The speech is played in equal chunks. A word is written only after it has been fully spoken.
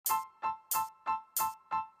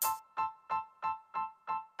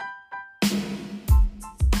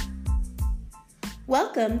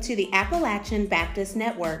Welcome to the Appalachian Baptist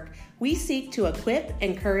Network. We seek to equip,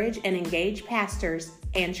 encourage, and engage pastors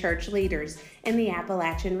and church leaders in the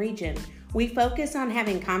Appalachian region. We focus on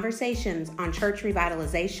having conversations on church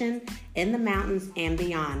revitalization in the mountains and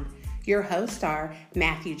beyond. Your hosts are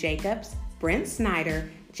Matthew Jacobs, Brent Snyder,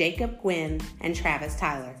 Jacob Gwynn, and Travis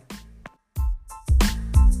Tyler.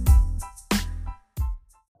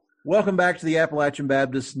 Welcome back to the Appalachian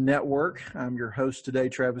Baptist Network. I'm your host today,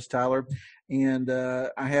 Travis Tyler, and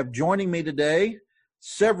I have joining me today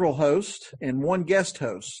several hosts and one guest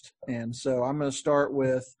host. And so I'm going to start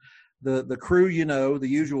with the crew, the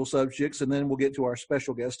usual subjects, and then we'll get to our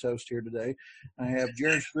special guest host here today. I have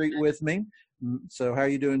Jaron Street with me. So how are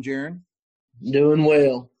you doing, Jaron? Doing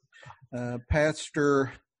well.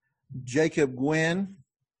 Pastor Jacob Gwynn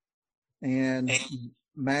and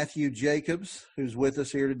Matthew Jacobs, who's with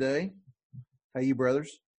us here today. How you,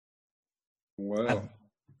 brothers? Well,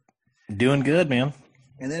 doing good, man.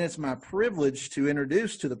 And then it's my privilege to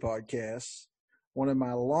introduce to the podcast one of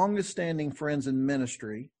my longest-standing friends in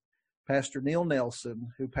ministry, Pastor Neil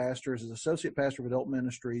Nelson, who pastors as Associate Pastor of Adult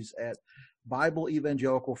Ministries at Bible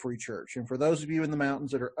Evangelical Free Church. And for those of you in the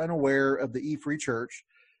mountains that are unaware of the E-Free Church,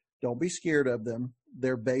 don't be scared of them.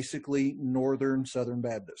 They're basically Northern Southern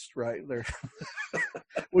Baptist, right? They're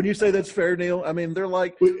Would you say that's fair, Neil? I mean, they're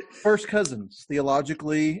like first cousins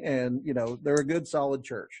theologically, and, they're a good, solid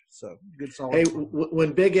church. So good, solid. Hey,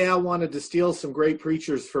 when Big Al wanted to steal some great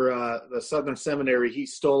preachers for the Southern Seminary, he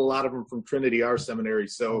stole a lot of them from Trinity, our seminary.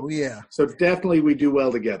 So, So definitely we do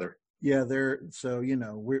well together. Yeah,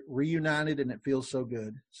 we're reunited, and it feels so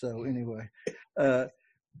good. So anyway,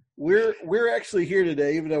 We're actually here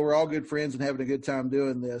today, even though we're all good friends and having a good time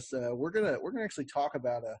doing this. We're gonna actually talk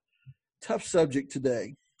about a tough subject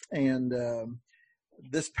today. And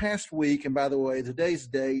this past week, and by the way, today's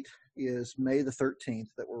date is May the 13th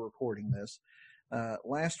that we're recording this.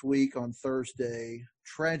 Last week on Thursday,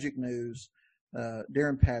 tragic news: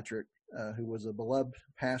 Darren Patrick, who was a beloved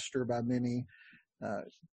pastor by many,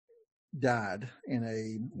 died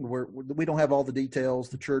we don't have all the details.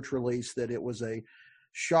 The church released that it was a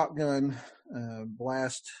shotgun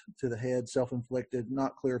blast to the head, self-inflicted.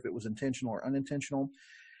 Not clear if it was intentional or unintentional.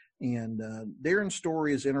 And Darren's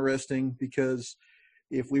story is interesting because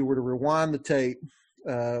if we were to rewind the tape,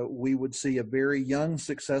 we would see a very young,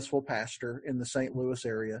 successful pastor in the St. Louis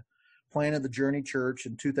area, planted the Journey Church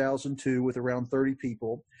in 2002 with around 30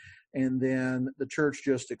 people. And then the church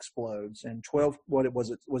just explodes. And 7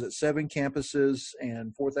 campuses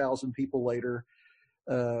and 4,000 people later,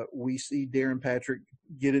 we see Darren Patrick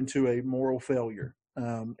get into a moral failure.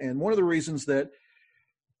 And one of the reasons that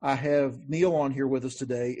I have Neil on here with us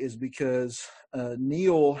today is because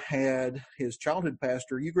Neil had his childhood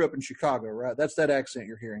pastor. You grew up in Chicago, right? That's that accent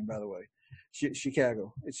you're hearing, by the way.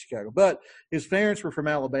 Chicago. It's Chicago. But his parents were from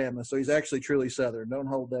Alabama, so he's actually truly Southern. Don't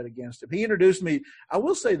hold that against him. He introduced me. I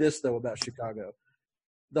will say this, though, about Chicago.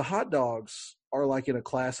 The hot dogs are like in a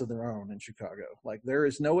class of their own in Chicago. Like there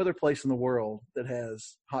is no other place in the world that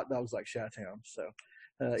has hot dogs like Chi-Town. So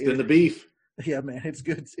it's in the beef. Yeah, man, it's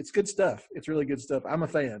good. It's good stuff. It's really good stuff. I'm a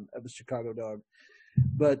fan of the Chicago dog.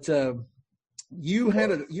 But you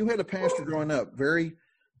had a pastor growing up, very,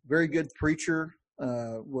 very good preacher.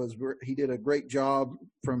 He did a great job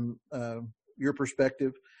from your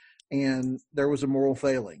perspective, and there was a moral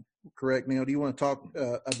failing. Correct, Neil? Do you want to talk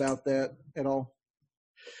about that at all?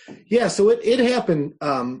 Yeah, so it happened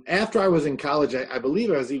after I was in college. I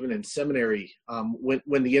believe I was even in seminary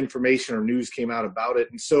when the information or news came out about it.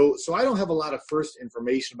 And so I don't have a lot of first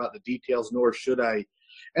information about the details, nor should I.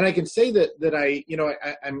 And I can say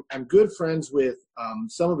that I'm good friends with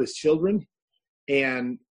some of his children,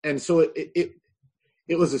 and so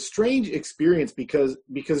it was a strange experience because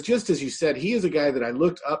just as you said, he is a guy that I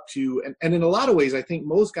looked up to, and in a lot of ways, I think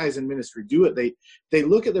most guys in ministry do it. They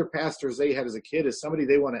look at their pastors they had as a kid as somebody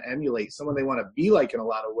they want to emulate, someone they want to be like in a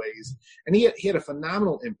lot of ways. And he had a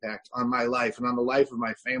phenomenal impact on my life and on the life of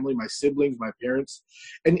my family, my siblings, my parents.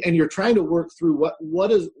 And you're trying to work through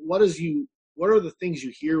what are the things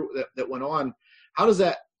you hear that went on? How does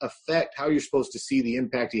that affect how you're supposed to see the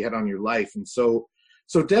impact he had on your life? And so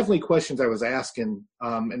definitely questions I was asking,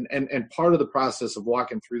 and part of the process of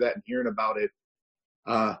walking through that and hearing about it.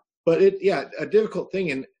 But a difficult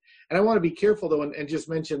thing. And I want to be careful though, and just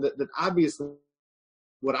mention that obviously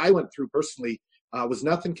what I went through personally was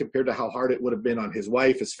nothing compared to how hard it would have been on his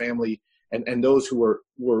wife, his family, and those who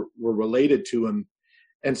were related to him.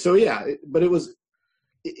 And so, but it was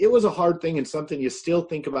a hard thing and something you still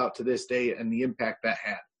think about to this day and the impact that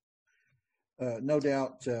had. No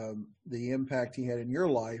doubt the impact he had in your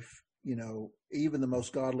life, even the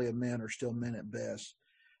most godly of men are still men at best.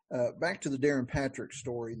 back to the Darren Patrick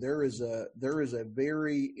story, there is a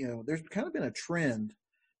very, there's kind of been a trend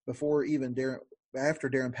before even after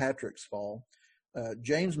Darren Patrick's fall.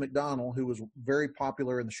 James McDonald, who was very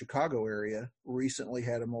popular in the Chicago area, recently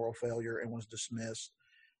had a moral failure and was dismissed.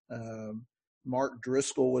 Mark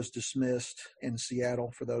Driscoll was dismissed in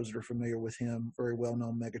Seattle, for those that are familiar with him, very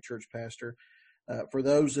well-known megachurch pastor. For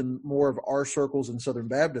those in more of our circles in Southern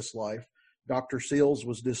Baptist life, Dr. Seals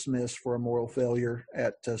was dismissed for a moral failure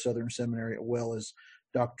at Southern Seminary, as well as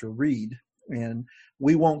Dr. Reed. And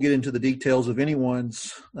we won't get into the details of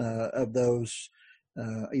anyone's of those,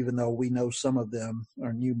 even though we know some of them,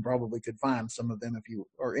 or you probably could find some of them if you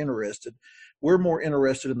are interested. We're more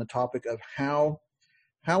interested in the topic of how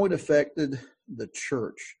it affected the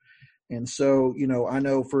church. And so, I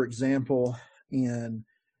know, for example, in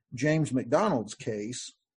James McDonald's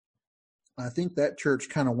case, I think that church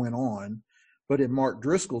kind of went on, but in Mark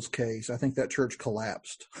Driscoll's case, I think that church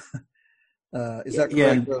collapsed. Is that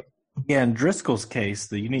correct? Yeah, in Driscoll's case,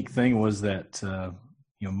 the unique thing was that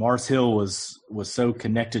Mars Hill was so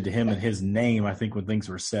connected to him and his name, I think, when things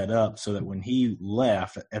were set up, so that when he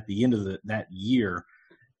left at the end of that year,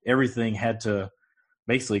 everything had to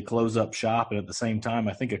basically close up shop. And at the same time,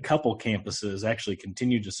 I think a couple campuses actually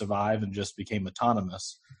continued to survive and just became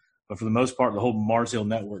autonomous. But for the most part, the whole Mars Hill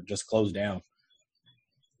network just closed down.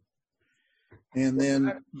 And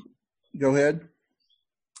then, go ahead.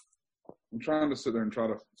 I'm trying to sit there and try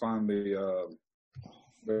to find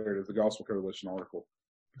there it is, the Gospel Coalition article.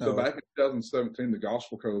 So back in 2017, the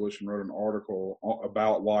Gospel Coalition wrote an article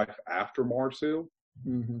about life after Mars Hill,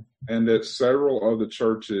 and that several of the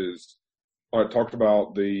churches talked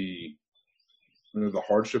about the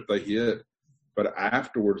hardship they hit, but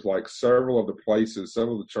afterwards, like several of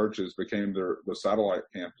the churches became the satellite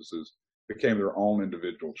campuses became their own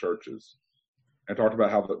individual churches, and talked about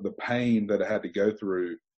how the pain that it had to go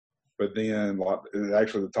through. But then,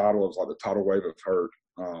 actually, the title was the tidal wave of hurt.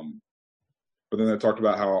 But then they talked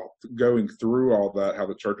about how going through all that, how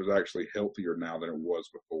the church is actually healthier now than it was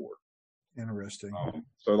before. Interesting.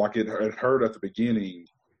 So it hurt at the beginning,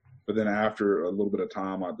 but then after a little bit of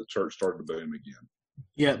time, the church started to boom again.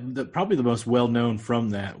 Yeah, probably the most well known from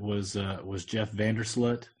that was Jeff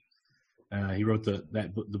Vandersloot. He wrote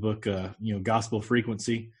the book, Gospel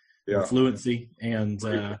Frequency, or Fluency, and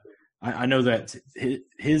I know that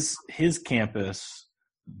his campus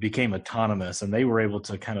became autonomous, and they were able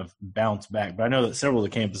to kind of bounce back. But I know that several of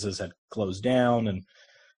the campuses had closed down, and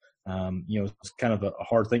it's kind of a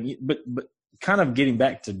hard thing. But kind of getting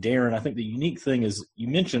back to Darren, I think the unique thing is you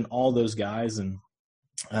mentioned all those guys, and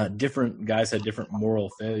different guys had different moral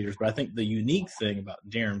failures. But I think the unique thing about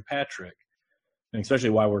Darren Patrick, and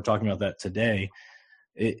especially why we're talking about that today,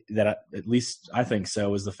 at least I think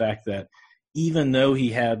so, is the fact that even though he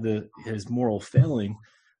had his moral failing,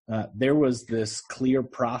 there was this clear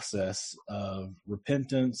process of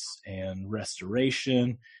repentance and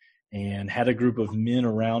restoration, and had a group of men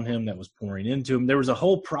around him that was pouring into him. There was a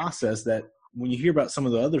whole process that when you hear about some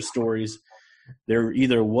of the other stories, there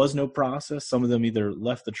either was no process. Some of them either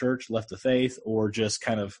left the church, left the faith, or just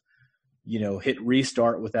kind of, hit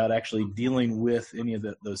restart without actually dealing with any of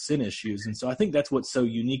those sin issues. And so I think that's what's so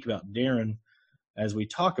unique about Darren as we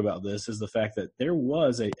talk about this, is the fact that there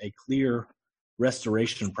was a clear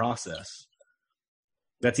restoration process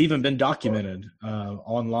that's even been documented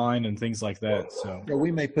online and things like that. So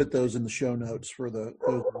we may put those in the show notes for those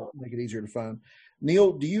make it easier to find.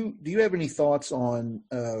 Neil, do you have any thoughts on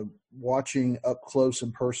watching up close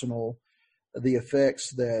and personal the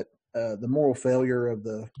effects that the moral failure of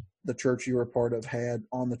the church you were a part of had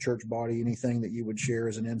on the church body? Anything that you would share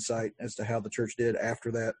as an insight as to how the church did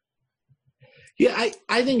after that? Yeah,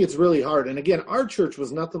 I think it's really hard. And again, our church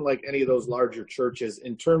was nothing like any of those larger churches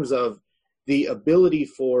in terms of the ability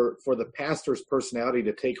for the pastor's personality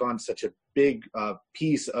to take on such a big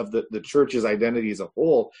piece of the church's identity as a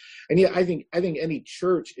whole. And yet I think any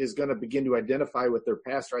church is going to begin to identify with their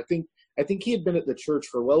pastor. I think he had been at the church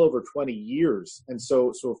for well over 20 years. And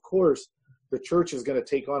so of course, the church is going to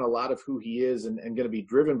take on a lot of who he is and going to be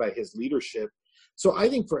driven by his leadership. So I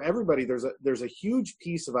think for everybody, there's a huge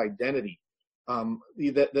piece of identity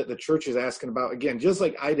that the church is asking about. Again, just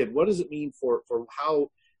like I did, what does it mean for how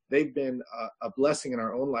they've been a blessing in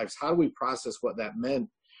our own lives? How do we process what that meant?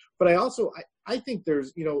 But I think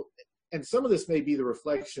there's, and some of this may be the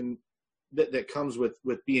reflection that comes with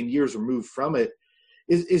being years removed from it,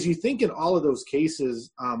 is you think in all of those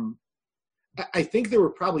cases, I think there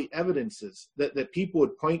were probably evidences that people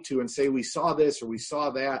would point to and say, we saw this or we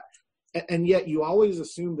saw that. And yet you always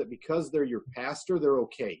assume that because they're your pastor, they're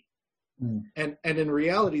okay. And in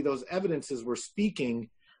reality, those evidences were speaking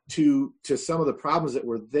to some of the problems that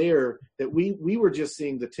were there, that we were just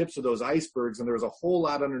seeing the tips of those icebergs, and there was a whole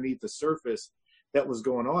lot underneath the surface that was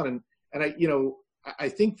going on. And I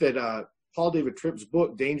think that Paul David Tripp's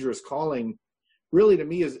book, Dangerous Calling, really to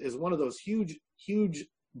me is one of those huge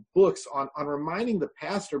books on reminding the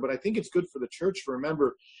pastor, but I think it's good for the church to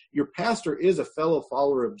remember your pastor is a fellow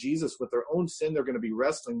follower of Jesus with their own sin they're going to be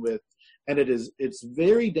wrestling with. And it's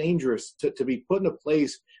very dangerous to be put in a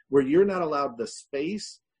place where you're not allowed the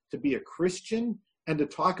space to be a Christian and to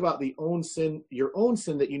talk about your own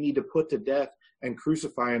sin that you need to put to death and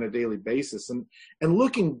crucify on a daily basis. And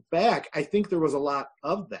looking back, I think there was a lot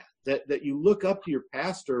of that you look up to your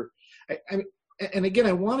pastor. And again,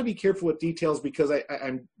 I want to be careful with details because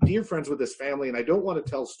I'm dear friends with this family, and I don't want to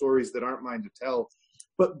tell stories that aren't mine to tell.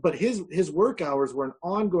 But his work hours were an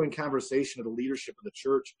ongoing conversation of the leadership of the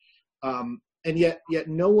church. And yet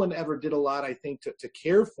no one ever did a lot, I think, to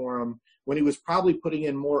care for him when he was probably putting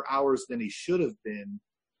in more hours than he should have been,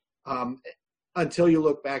 until you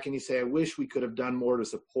look back and you say, I wish we could have done more to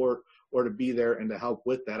support or to be there and to help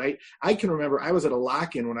with that. I can remember I was at a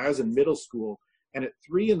lock-in when I was in middle school, and at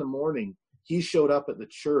 3 a.m, he showed up at the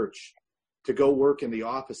church to go work in the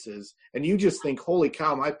offices. And you just think, holy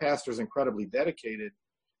cow, my pastor's incredibly dedicated.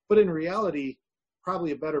 But in reality,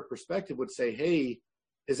 probably a better perspective would say, hey,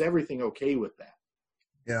 is everything okay with that?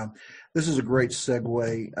 Yeah, this is a great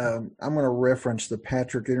segue. I'm going to reference the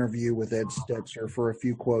Patrick interview with Ed Stetzer for a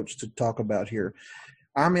few quotes to talk about here.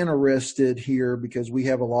 I'm interested here because we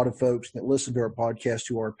have a lot of folks that listen to our podcast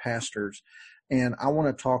who are pastors, and I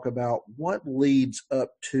want to talk about what leads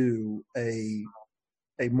up to a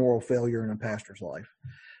moral failure in a pastor's life.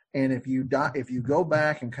 And if you go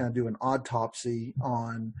back and kind of do an autopsy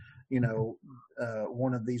on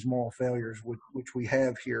one of these moral failures, which we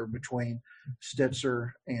have here between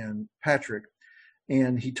Stetzer and Patrick.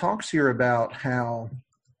 And he talks here about how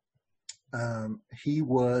he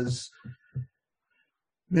was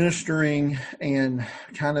ministering and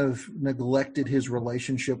kind of neglected his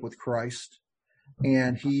relationship with Christ.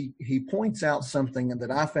 And he points out something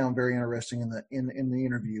that I found very interesting in the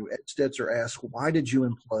interview. Stetzer asks, "Why did you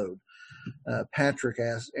implode?" Patrick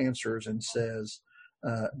answers and says,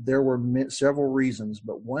 there were several reasons,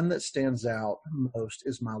 but one that stands out most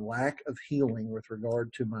is my lack of healing with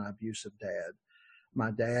regard to my abusive dad.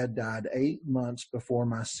 My dad died 8 months before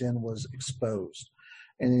my sin was exposed.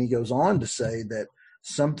 And then he goes on to say that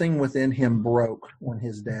something within him broke when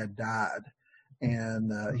his dad died.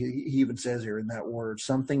 And he even says here in that word,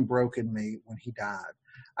 something broke in me when he died.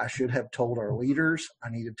 I should have told our leaders I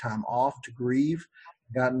needed time off to grieve,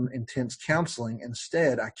 gotten intense counseling.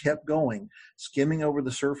 Instead, I kept going, skimming over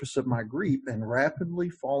the surface of my grief and rapidly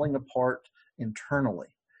falling apart internally.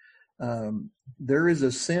 There is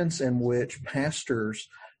a sense in which pastors,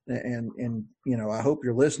 and I hope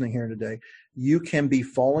you're listening here today, you can be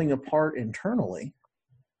falling apart internally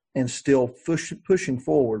and still pushing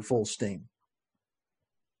forward full steam.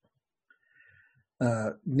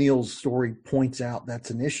 Neil's story points out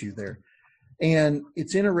that's an issue there. And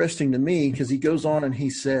it's interesting to me because he goes on and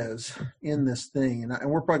he says in this thing,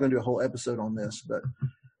 and we're probably going to do a whole episode on this, but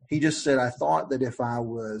he just said, I thought that if I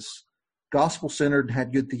was gospel-centered and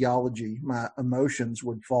had good theology, my emotions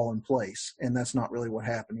would fall in place. And that's not really what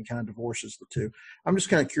happened. He kind of divorces the two. I'm just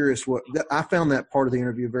kind of curious I found that part of the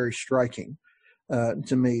interview very striking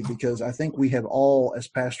to me, because I think we have all, as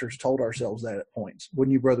pastors, told ourselves that at points.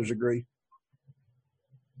 Wouldn't you brothers agree?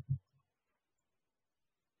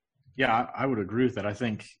 Yeah, I would agree with that. I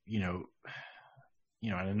think, and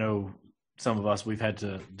I know some of us, we've had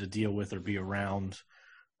to deal with or be around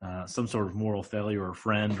some sort of moral failure or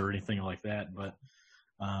friend or anything like that. But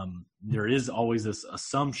there is always this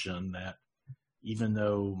assumption that even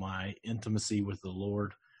though my intimacy with the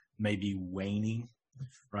Lord may be waning,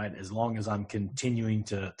 right, as long as I'm continuing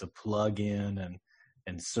to plug in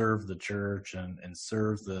and serve the church and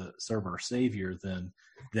serve our Savior,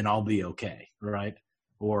 then I'll be okay, right?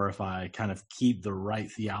 Or if I kind of keep the right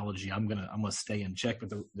theology, I'm gonna stay in check. But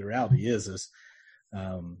the reality is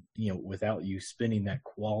without you spending that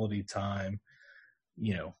quality time,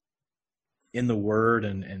 in the Word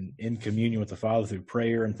and in communion with the Father through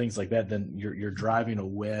prayer and things like that, then you're driving a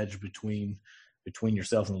wedge between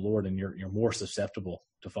yourself and the Lord, and you're more susceptible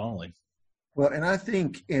to falling. Well, and I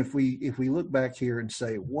think if we look back here and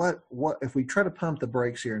say what if we try to pump the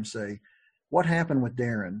brakes here and say what happened with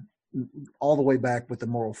Darren, all the way back with the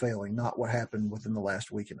moral failing, not what happened within the last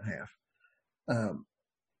week and a half.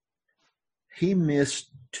 He missed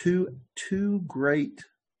two great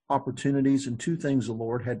opportunities and two things the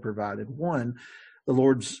Lord had provided. One, the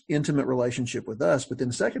Lord's intimate relationship with us. But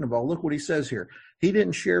then second of all, look what he says here. He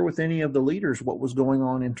didn't share with any of the leaders what was going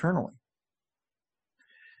on internally.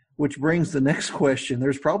 Which brings the next question.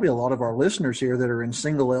 There's probably a lot of our listeners here that are in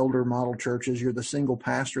single elder model churches. You're the single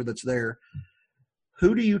pastor that's there.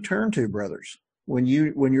 Who do you turn to, brothers, when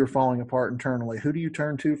you're falling apart internally? Who do you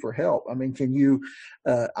turn to for help? I mean, can you?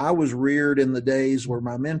 I was reared in the days where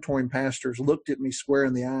my mentoring pastors looked at me square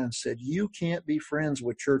in the eye and said, "You can't be friends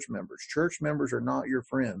with church members. Church members are not your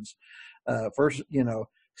friends." First,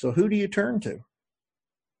 so who do you turn to?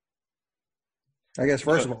 I guess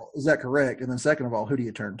first of all, is that correct? And then second of all, who do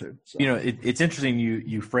you turn to? So. It's interesting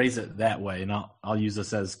you phrase it that way, and I'll use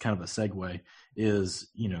this as kind of a segue. Is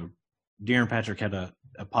Darren Patrick had a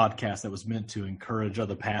podcast that was meant to encourage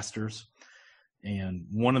other pastors, and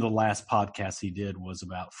one of the last podcasts he did was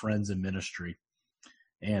about friends in ministry,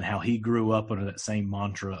 and how he grew up under that same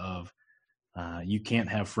mantra of you can't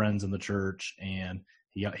have friends in the church, and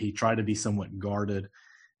he tried to be somewhat guarded.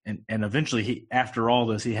 And eventually, after all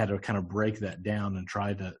this, he had to kind of break that down and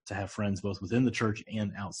try to have friends both within the church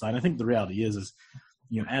and outside. I think the reality is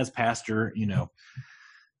as pastor,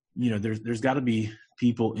 there's got to be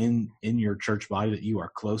people in your church body that you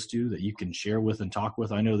are close to, that you can share with and talk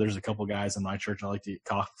with. I know there's a couple guys in my church I like to get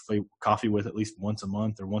coffee with at least once a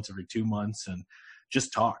month or once every 2 months, and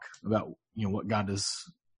just talk about what God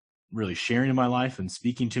is really sharing in my life and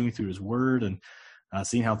speaking to me through His Word, and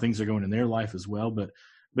seeing how things are going in their life as well. But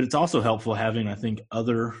it's also helpful having, I think,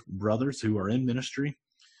 other brothers who are in ministry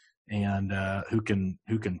and who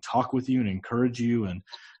can talk with you and encourage you, and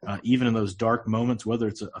even in those dark moments, whether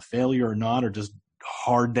it's a failure or not, or just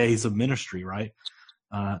hard days of ministry, right?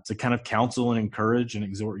 To kind of counsel and encourage and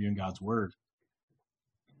exhort you in God's Word.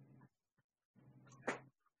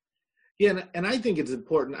 Yeah, and I think it's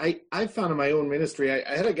important. I found in my own ministry,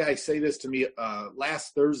 I had a guy say this to me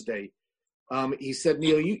last Thursday. He said,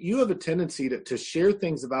 "Neil, you have a tendency to share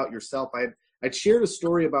things about yourself." I'd shared a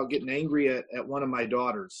story about getting angry at one of my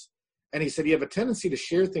daughters. And he said, "You have a tendency to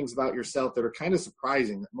share things about yourself that are kind of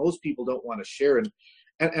surprising, that most people don't want to share."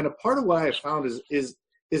 And a part of what I have found is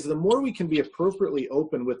the more we can be appropriately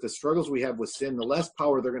open with the struggles we have with sin, the less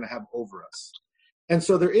power they're going to have over us. And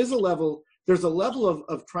so there's a level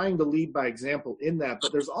of trying to lead by example in that,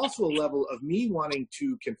 but there's also a level of me wanting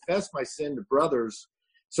to confess my sin to brothers,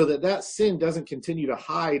 so that sin doesn't continue to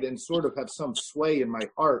hide and sort of have some sway in my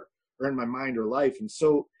heart or in my mind or life. And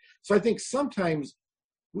so I think sometimes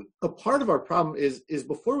a part of our problem is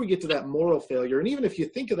before we get to that moral failure, and even if you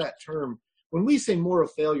think of that term, when we say moral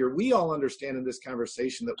failure, we all understand in this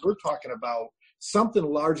conversation that we're talking about something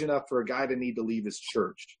large enough for a guy to need to leave his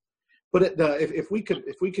church. But if we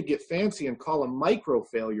could get fancy and call them micro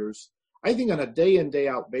failures, I think on a day in, day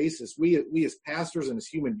out basis, we as pastors and as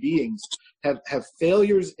human beings have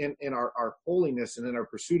failures in our holiness and in our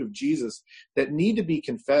pursuit of Jesus that need to be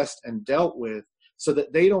confessed and dealt with, so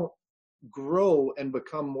that they don't grow and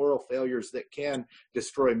become moral failures that can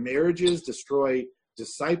destroy marriages, destroy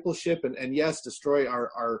discipleship, and yes, destroy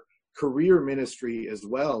our career ministry as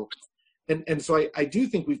well. And so I do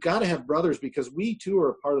think we've got to have brothers, because we too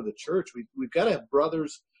are a part of the church. We've got to have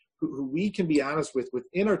brothers who we can be honest with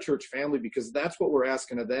within our church family, because that's what we're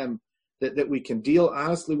asking of them, that we can deal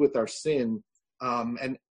honestly with our sin,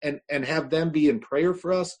 and have them be in prayer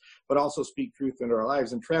for us, but also speak truth into our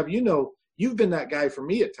lives. And Trav, you've been that guy for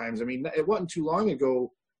me at times. I mean, it wasn't too long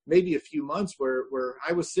ago, maybe a few months, where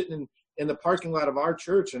I was sitting in the parking lot of our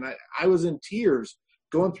church, and I was in tears,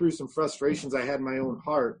 going through some frustrations I had in my own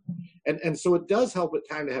heart. And so it does help at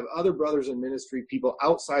times to have other brothers in ministry, people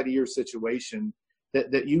outside of your situation,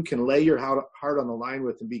 that you can lay your heart on the line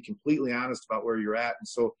with and be completely honest about where you're at. And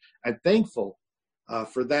so I'm thankful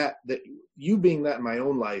for that you being that in my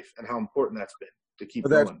own life, and how important that's been to keep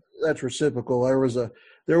going. That's reciprocal.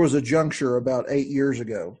 There was a juncture about 8 years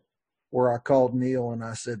ago where I called Neil and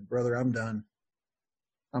I said, "Brother, I'm done.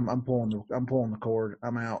 I'm pulling the cord.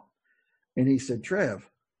 I'm out." And he said, "Trev,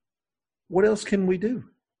 what else can we do?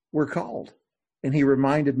 We're called." And he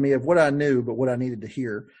reminded me of what I knew, but what I needed to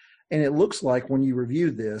hear. And it looks like when you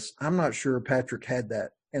review this, I'm not sure Patrick had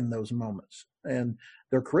that in those moments. And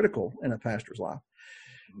they're critical in a pastor's life.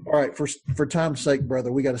 All right, for time's sake, brother,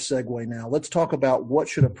 we got to segue now. Let's talk about what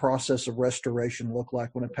should a process of restoration look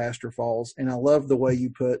like when a pastor falls. And I love the way you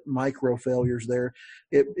put micro failures there.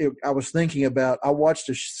 I was thinking about, I watched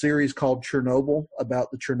a series called Chernobyl, about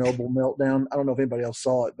the Chernobyl meltdown. I don't know if anybody else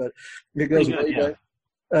saw it, but it goes way back.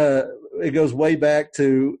 It goes way back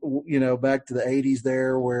to the 80s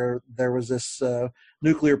there, where there was this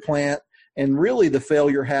nuclear plant, and really the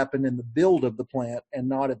failure happened in the build of the plant and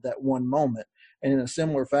not at that one moment. And in a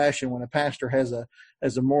similar fashion, when a pastor has a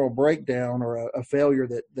moral breakdown or a failure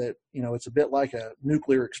that it's a bit like a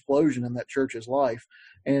nuclear explosion in that church's life,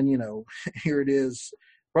 and here it is,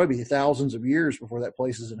 probably thousands of years before that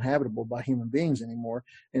place is inhabitable by human beings anymore.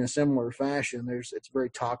 In a similar fashion, it's very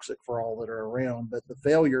toxic for all that are around. But the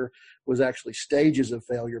failure was actually stages of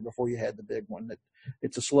failure before you had the big one.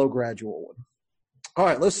 It's a slow, gradual one. All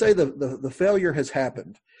right, let's say the failure has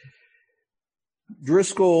happened.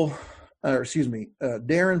 Darren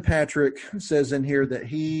Patrick says in here that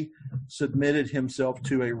he submitted himself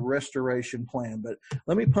to a restoration plan. But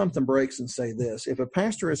let me pump the brakes and say this. If a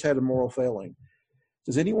pastor has had a moral failing,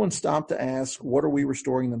 does anyone stop to ask, what are we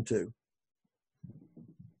restoring them to?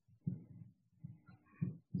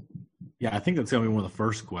 Yeah, I think that's going to be one of the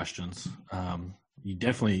first questions.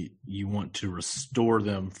 You want to restore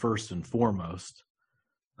them first and foremost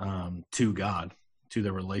to God, to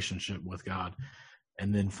their relationship with God.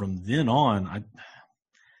 And then from then on,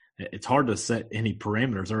 it's hard to set any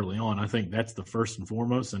parameters early on. I think that's the first and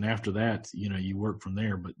foremost. And after that, you work from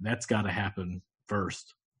there, but that's got to happen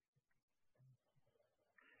first.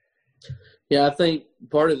 Yeah, I think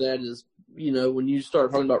part of that is, when you start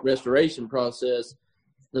talking about restoration process,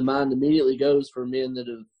 the mind immediately goes for men that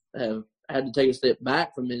have had to take a step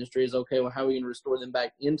back from ministry is, okay, well, how are we going to restore them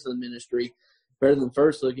back into the ministry? Rather than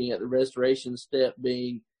first looking at the restoration step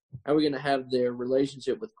being, how are we going to have their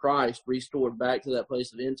relationship with Christ restored back to that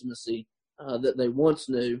place of intimacy that they once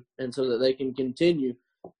knew, and so that they can continue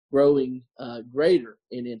growing greater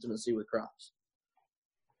in intimacy with Christ.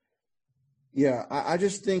 Yeah, I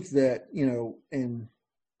just think that, and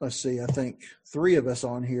let's see, I think three of us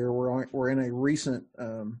on here were in a recent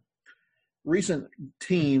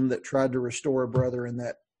team that tried to restore a brother and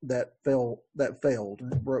that failed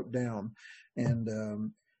and it broke down.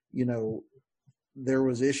 And, there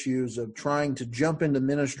was issues of trying to jump into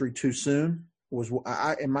ministry too soon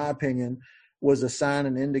in my opinion, was a sign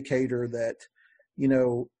and indicator that,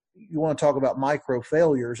 you want to talk about micro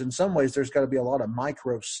failures. In some ways, there's got to be a lot of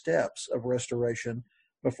micro steps of restoration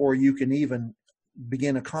before you can even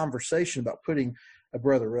begin a conversation about putting a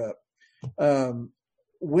brother up.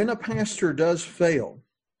 When a pastor does fail,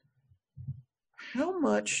 how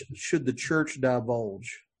much should the church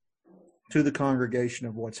divulge to the congregation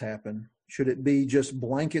of what's happened? Should it be just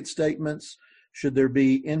blanket statements? Should there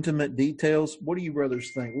be intimate details? What do you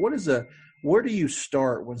brothers think? Where do you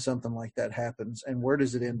start when something like that happens, and where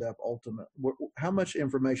does it end up ultimately? How much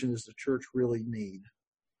information does the church really need?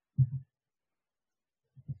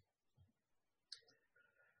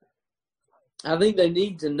 I think they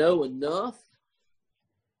need to know enough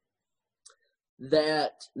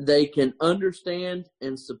that they can understand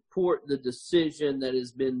and support the decision that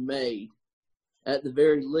has been made, at the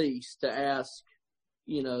very least, to ask,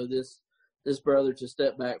 this brother to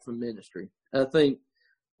step back from ministry. I think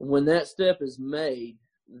when that step is made,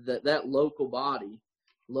 that local body,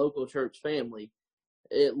 local church family,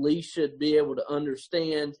 at least should be able to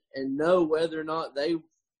understand and know whether or not they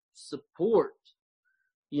support,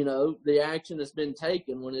 the action that's been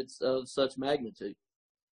taken when it's of such magnitude.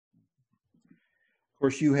 Of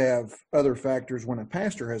course, you have other factors. When a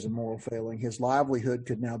pastor has a moral failing, his livelihood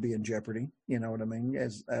could now be in jeopardy. You know what I mean?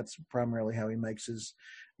 As that's primarily how he makes his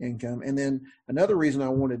income. And then another reason I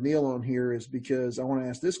wanted Neil on here is because I want to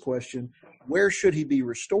ask this question: where should he be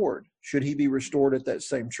restored? Should he be restored at that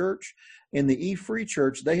same church? In the E-Free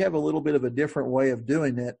Church, they have a little bit of a different way of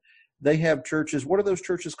doing it. They have churches. What are those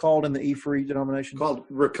churches called in the E-Free denomination? Called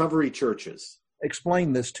recovery churches.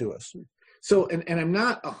 Explain this to us. So, and I'm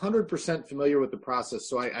not 100% familiar with the process,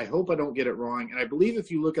 so I hope I don't get it wrong. And I believe if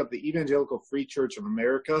you look up the Evangelical Free Church of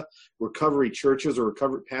America, recovery churches or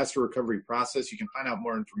pastor recovery process, you can find out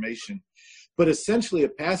more information. But essentially, a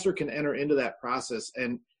pastor can enter into that process,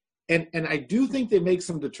 and I do think they make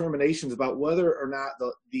some determinations about whether or not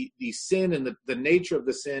the sin and the nature of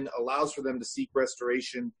the sin allows for them to seek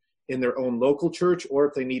restoration in their own local church, or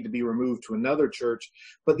if they need to be removed to another church.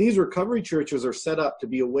 But these recovery churches are set up to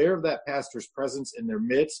be aware of that pastor's presence in their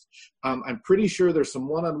midst. I'm pretty sure there's some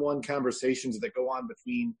one-on-one conversations that go on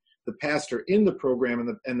between the pastor in the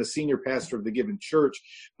program and the senior pastor of the given church.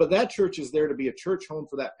 But that church is there to be a church home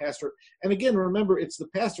for that pastor. And again, remember, it's the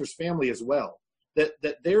pastor's family as well, that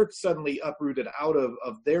they're suddenly uprooted out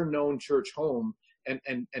of their known church home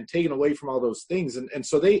and taken away from all those things. And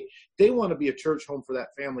so they want to be a church home for that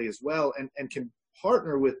family as well, and can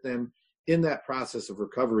partner with them in that process of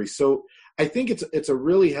recovery. So I think it's a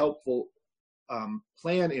really helpful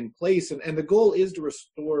plan in place. And the goal is to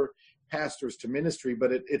restore pastors to ministry,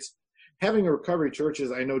 but it's having a recovery church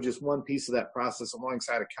is, I know, just one piece of that process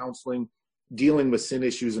alongside of counseling, dealing with sin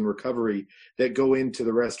issues and recovery that go into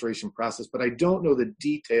the restoration process, but I don't know the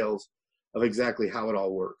details of exactly how it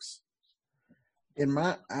all works.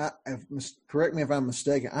 Correct me if I'm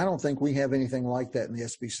mistaken, I don't think we have anything like that in the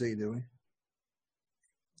SBC, do we?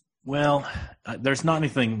 Well, there's not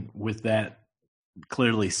anything with that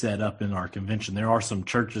clearly set up in our convention. There are some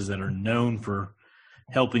churches that are known for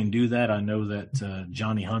helping do that. I know that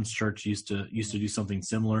Johnny Hunt's church used to do something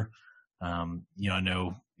similar. I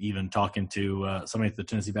know even talking to somebody at the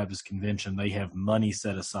Tennessee Baptist Convention, they have money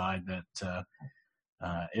set aside that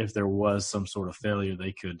if there was some sort of failure,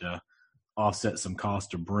 they could offset some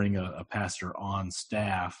cost to bring a pastor on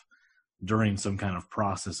staff during some kind of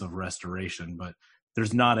process of restoration. But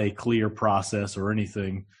there's not a clear process or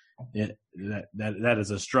anything that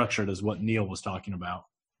is as structured as what Neil was talking about.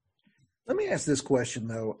 Let me ask this question,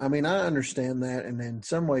 though. I mean, I understand that, and in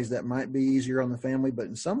some ways that might be easier on the family, but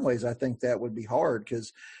in some ways I think that would be hard,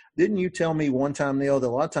 because didn't you tell me one time, Neil, that a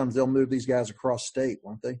lot of times they'll move these guys across state,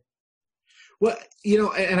 won't they? Well,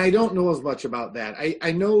 and I don't know as much about that.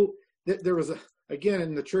 I know that there was again,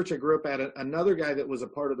 in the church I grew up at, another guy that was a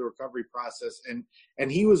part of the recovery process,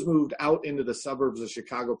 and he was moved out into the suburbs of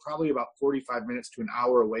Chicago, probably about 45 minutes to an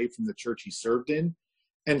hour away from the church he served in.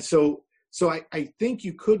 And so I think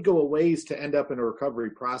you could go a ways to end up in a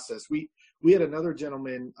recovery process. We had another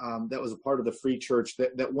gentleman that was a part of the Free Church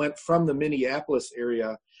that went from the Minneapolis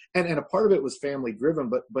area, and a part of it was family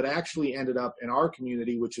driven, but actually ended up in our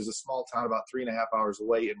community, which is a small town about 3.5 hours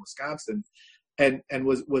away in Wisconsin, and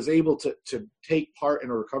was able to take part in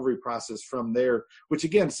a recovery process from there, which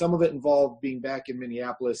again, some of it involved being back in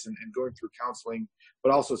Minneapolis and going through counseling,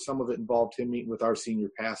 but also some of it involved him meeting with our senior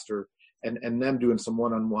pastor and them doing some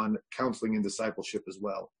one-on-one counseling and discipleship as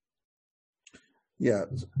well. Yeah,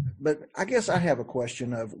 but I guess I have a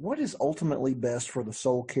question of what is ultimately best for the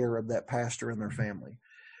soul care of that pastor and their family.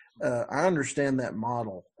 I understand that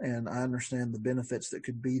model, and I understand the benefits that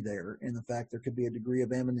could be there in the fact there could be a degree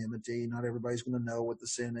of anonymity. Not everybody's going to know what the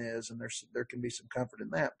sin is, and there can be some comfort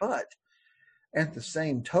in that. But at the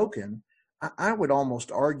same token, I would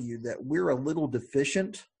almost argue that we're a little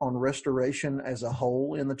deficient on restoration as a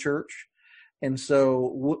whole in the church. And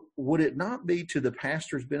so would it not be to the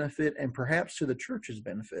pastor's benefit and perhaps to the church's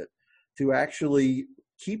benefit to actually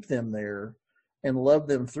keep them there and love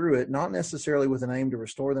them through it, not necessarily with an aim to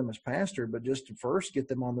restore them as pastor, but just to first get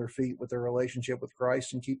them on their feet with their relationship with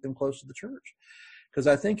Christ and keep them close to the church? Because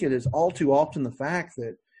I think it is all too often the fact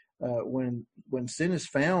that when sin is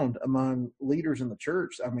found among leaders in the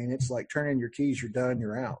church, I mean, it's like turning your keys, you're done,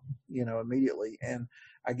 you're out, immediately. And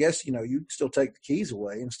I guess, you can still take the keys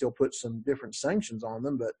away and still put some different sanctions on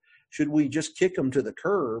them, but should we just kick them to the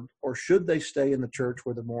curb, or should they stay in the church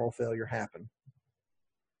where the moral failure happened?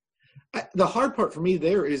 The hard part for me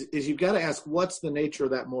there is you've got to ask, what's the nature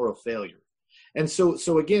of that moral failure? And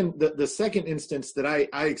so again, the second instance that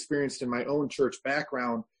I experienced in my own church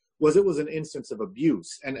background was an instance of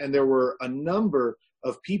abuse. And there were a number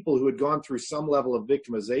of people who had gone through some level of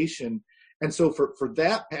victimization. And so for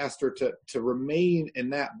that pastor to remain in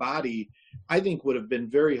that body, I think would have been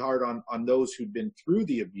very hard on those who'd been through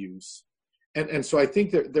the abuse. And so I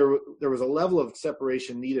think that there was a level of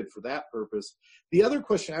separation needed for that purpose. The other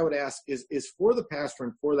question I would ask is for the pastor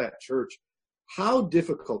and for that church, how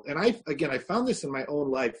difficult, and I found this in my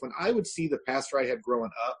own life, when I would see the pastor I had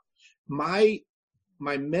growing up, my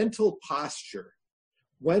mental posture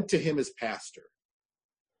went to him as pastor.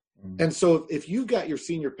 And so if you've got your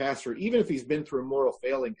senior pastor, even if he's been through a moral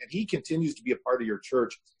failing and he continues to be a part of your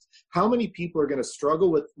church, how many people are going to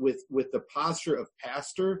struggle with the posture of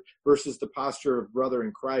pastor versus the posture of brother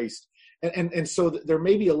in Christ? And so there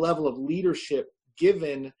may be a level of leadership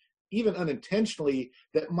given, even unintentionally,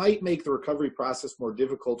 that might make the recovery process more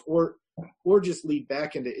difficult or just lead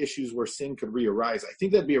back into issues where sin could re-arise. I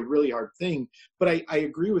think that'd be a really hard thing, but I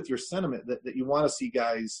agree with your sentiment that you want to see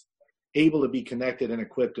guys able to be connected and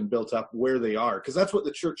equipped and built up where they are, because that's what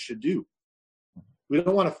the church should do. We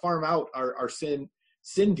don't want to farm out our sin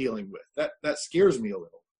dealing with. That scares me a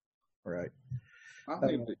little. Right. I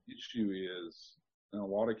think the issue is, in a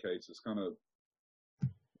lot of cases, kind of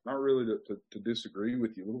not really to disagree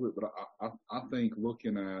with you a little bit, but I think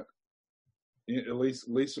looking at least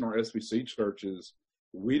in our SBC churches,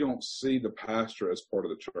 we don't see the pastor as part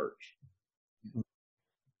of the church.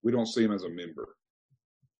 We don't see him as a member.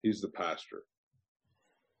 He's the pastor.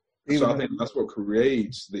 So I think that's what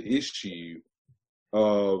creates the issue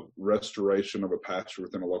of restoration of a pastor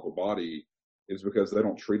within a local body, is because they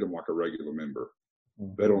don't treat him like a regular member.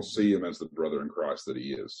 They don't see him as the brother in Christ that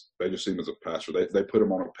he is. They just see him as a pastor. They put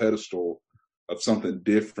him on a pedestal of something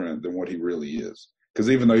different than what he really is. Because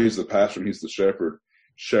even though he's the pastor and he's the shepherd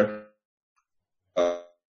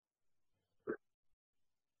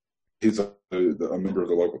He's a member of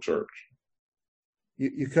the local church.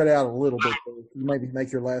 You cut out a little bit. Maybe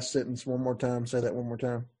make your last sentence one more time. Say that one more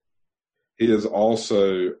time. He is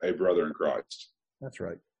also a brother in Christ. That's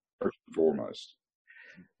right. First and foremost.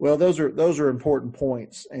 Well, those are important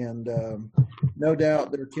points, and no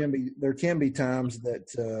doubt there can be times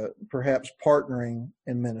that perhaps partnering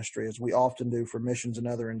in ministry, as we often do for missions and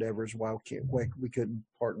other endeavors, while we couldn't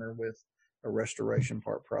partner with a restoration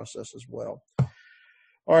part process as well.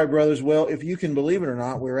 All right, brothers. Well, if you can believe it or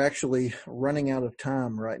not, we're actually running out of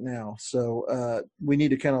time right now. So we need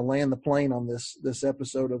to kind of land the plane on this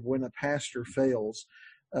episode of When a Pastor Fails.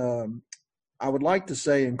 I would like to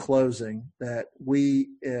say in closing that we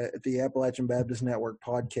at the Appalachian Baptist Network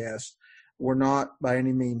podcast, we're not by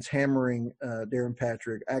any means hammering Darren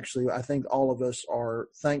Patrick. Actually, I think all of us are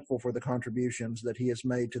thankful for the contributions that he has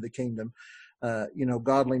made to the kingdom.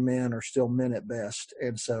 Godly men are still men at best.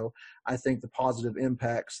 And so I think the positive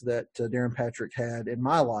impacts that Darren Patrick had in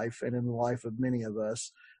my life and in the life of many of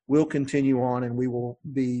us will continue on, and we will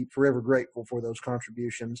be forever grateful for those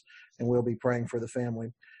contributions, and we'll be praying for the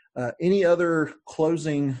family. Any other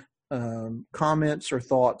closing comments or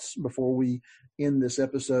thoughts before we end this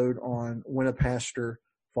episode on when a pastor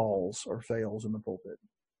falls or fails in the pulpit?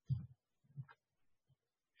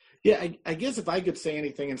 Yeah, I guess if I could say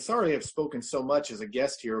anything, and sorry I've spoken so much as a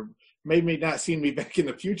guest here, may not see me back in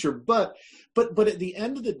the future, but at the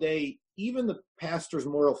end of the day, even the pastor's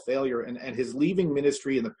moral failure and his leaving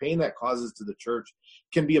ministry and the pain that causes to the church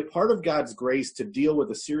can be a part of God's grace to deal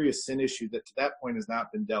with a serious sin issue that to that point has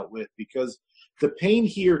not been dealt with, because the pain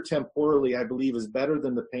here temporally, I believe, is better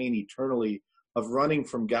than the pain eternally of running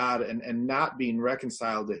from God and not being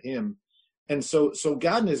reconciled to him. And so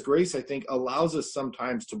God in his grace, I think, allows us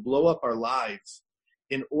sometimes to blow up our lives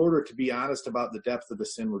in order to be honest about the depth of the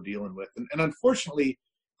sin we're dealing with. And unfortunately,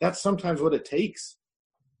 that's sometimes what it takes.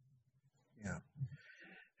 Yeah.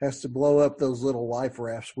 Has to blow up those little life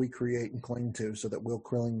rafts we create and cling to so that we'll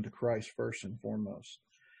cling to Christ first and foremost.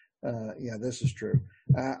 This is true.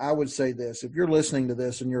 I would say this: if you're listening to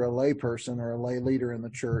this and you're a lay person or a lay leader in the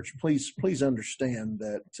church, please understand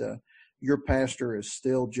that your pastor is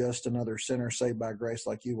still just another sinner saved by grace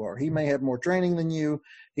like you are. He may have more training than you.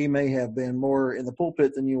 He may have been more in the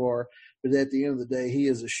pulpit than you are. But at the end of the day, he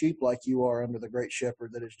is a sheep like you are under the great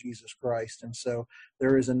shepherd that is Jesus Christ. And so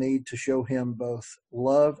there is a need to show him both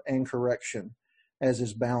love and correction as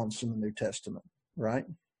is balanced in the New Testament, right?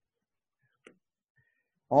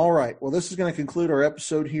 All right. Well, this is going to conclude our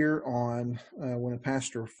episode here on When a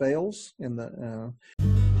Pastor Fails in the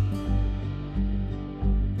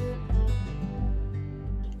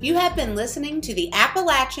You have been listening to the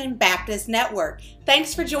Appalachian Baptist Network.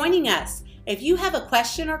 Thanks for joining us. If you have a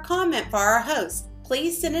question or comment for our host,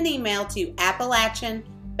 please send an email to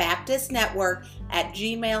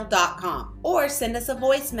appalachianbaptistnetwork@gmail.com or send us a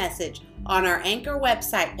voice message on our Anchor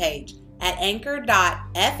website page at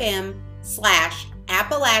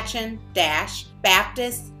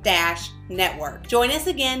anchor.fm/Appalachian-Baptist-Network. Join us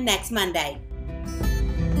again next Monday.